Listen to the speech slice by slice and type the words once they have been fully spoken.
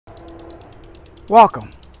Welcome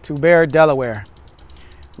to Bear, Delaware,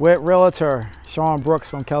 with Realtor Sean Brooks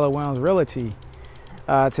from Keller Williams Realty.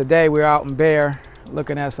 Today we're out in Bear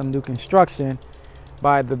looking at some new construction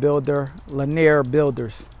by the builder Lennar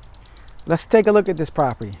Builders. Let's take a look at this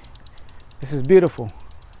property. This is beautiful.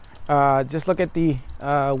 Just look at the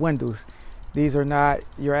windows. These are not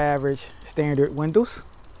your average standard windows.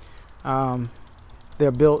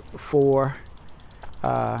 They're built for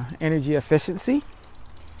energy efficiency.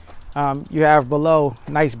 You have below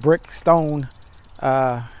nice brick stone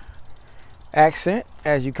accent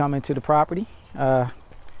as you come into the property.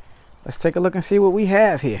 Let's take a look and see what we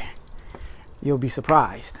have here. You'll be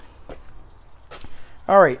surprised.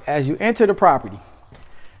 All right, as you enter the property,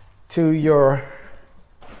 to your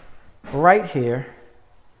right here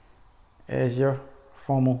is your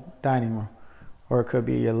formal dining room, or it could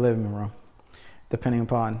be your living room, depending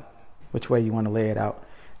upon which way you want to lay it out.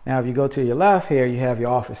 Now, if you go to your left here, you have your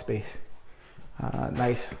office space.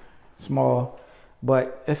 Nice, small,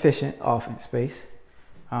 but efficient office space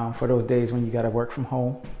for those days when you got to work from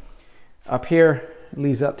home. Up here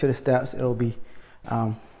leads up to the steps. It'll be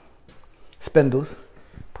spindles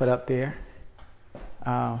put up there.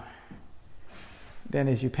 Then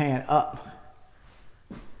as you pan up,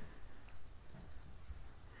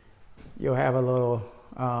 you'll have a little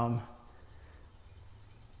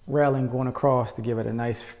railing going across to give it a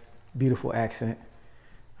nice, beautiful accent.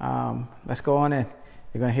 Let's go on in.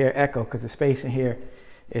 You're going to hear echo because the space in here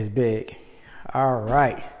is big. All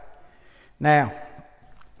right. Now,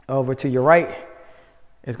 over to your right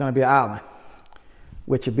is going to be an island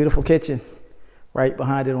with your beautiful kitchen right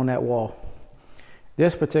behind it on that wall.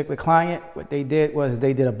 This particular client, what they did was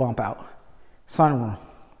they did a bump out sunroom.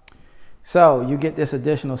 So you get this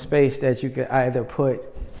additional space that you could either put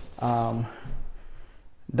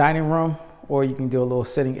dining room, or you can do a little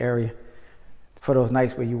sitting area for those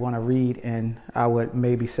nights where you want to read, and I would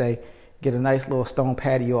maybe say get a nice little stone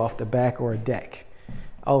patio off the back or a deck.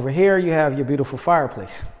 Over here you have your beautiful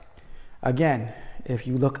fireplace. Again, if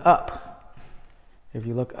you look up,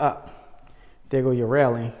 there go your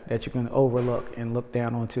railing that you can overlook and look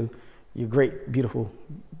down onto your great, beautiful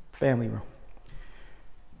family room.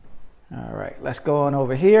 All right, let's go on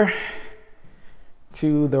over here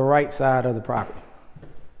to the right side of the property.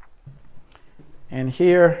 And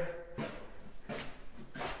here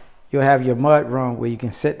you'll have your mud room where you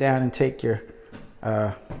can sit down and take your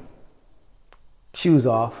shoes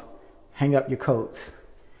off, hang up your coats,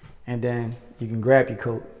 and then you can grab your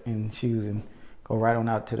coat and shoes and go right on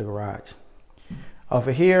out to the garage.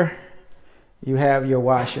 Over here, you have your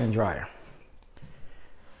washer and dryer.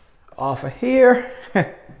 Off of here,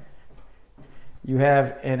 you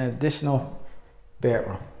have an additional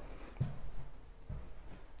bedroom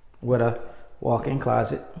with a walk-in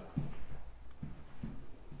closet.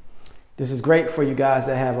 This is great for you guys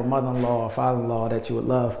that have a mother-in-law or father-in-law that you would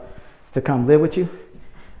love to come live with you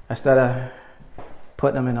instead of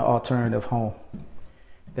putting them in an alternative home.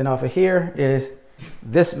 Then off of here is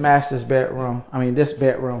this master's bedroom. This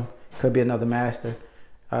bedroom could be another master,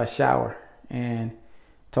 shower and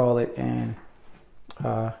toilet and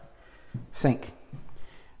sink.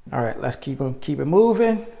 All right, let's keep it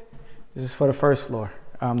moving. This is for the first floor.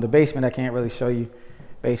 The basement I can't really show you.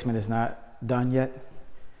 Basement is not done yet.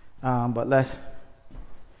 But let's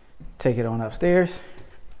take it on upstairs.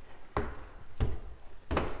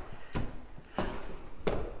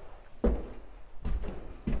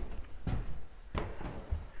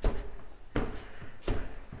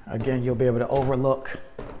 Again, you'll be able to overlook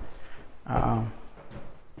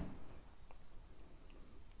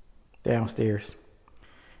downstairs.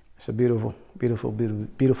 It's a beautiful, beautiful, beautiful,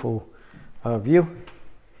 beautiful view.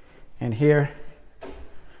 And here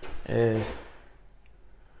is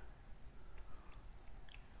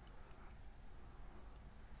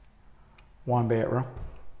one bedroom.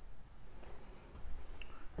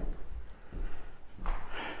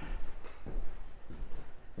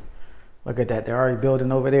 Look at that, they're already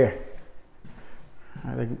building over there.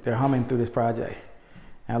 They're humming through this project.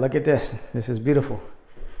 Now look at this, this is beautiful.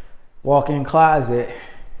 Walk-in closet,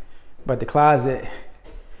 but the closet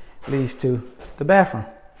leads to the bathroom.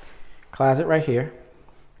 Closet right here.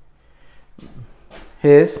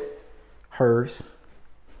 His, hers.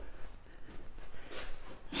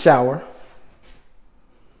 Shower.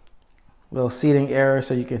 Little seating area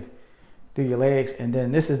so you can do your legs. And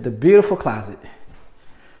then this is the beautiful closet.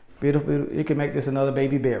 Beautiful. You can make this another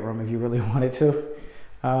baby bedroom if you really wanted to.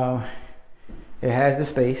 It has the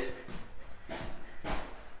space.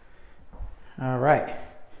 All right.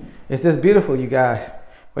 It's just beautiful, you guys.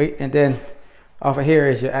 Wait, and then off of here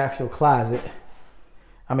is your actual closet.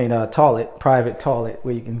 Toilet, private toilet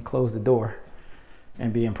where you can close the door.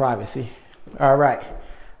 and be in privacy. All right,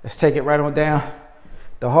 let's take it right on down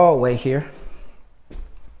the hallway here.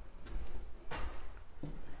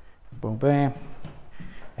 Boom, bam.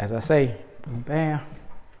 As I say, boom, bam.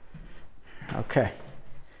 Okay.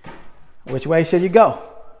 Which way should you go?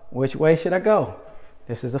 Which way should I go?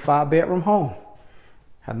 This is a 5-bedroom home.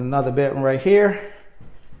 Have another bedroom right here.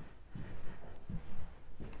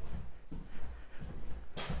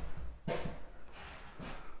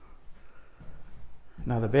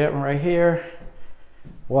 Another bedroom right here.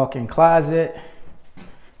 Walk-in closet,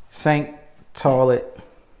 sink, toilet,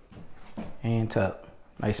 and tub.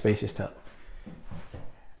 Nice spacious tub.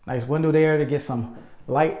 Nice window there to get some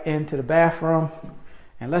light into the bathroom.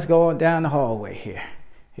 And let's go on down the hallway here.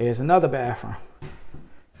 Here's another bathroom.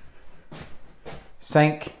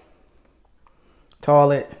 Sink,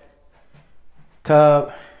 toilet,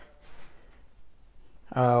 tub,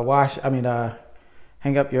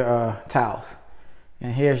 hang up your towels.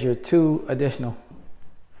 And here's your 2 additional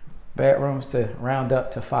bedrooms to round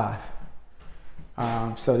up to 5.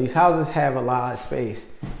 So these houses have a lot of space.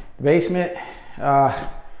 Basement,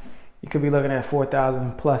 you could be looking at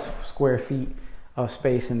 4,000 plus square feet of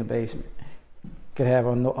space in the basement. Could have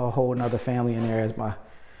a whole nother family in there, as my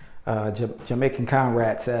Jamaican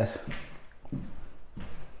comrade says.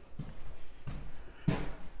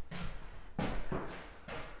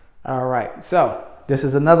 All right, so this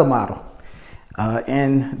is another model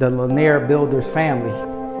in the Lennar Builders family.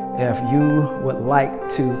 If you would like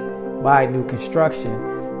to buy new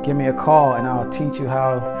construction, give me a call and I'll teach you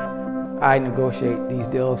how I negotiate these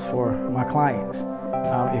deals for my clients.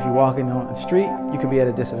 If you're walking on the street, you could be at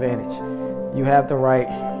a disadvantage. You have the right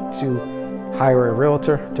to hire a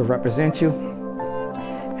realtor to represent you,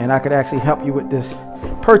 and I could actually help you with this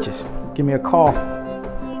purchase. Give me a call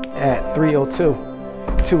at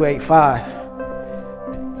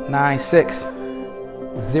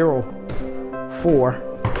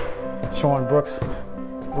 302-285-9604. Sean Brooks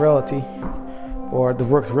Realty or the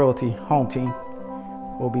Brooks Realty Home Team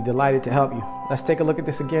will be delighted to help you. Let's take a look at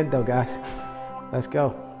this again though, guys. Let's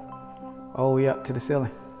go all the way up to the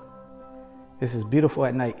ceiling. This is beautiful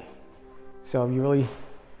at night. So if you really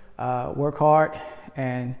work hard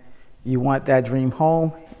and you want that dream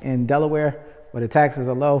home in Delaware where the taxes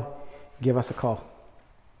are low, give us a call.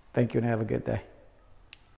 Thank you and have a good day.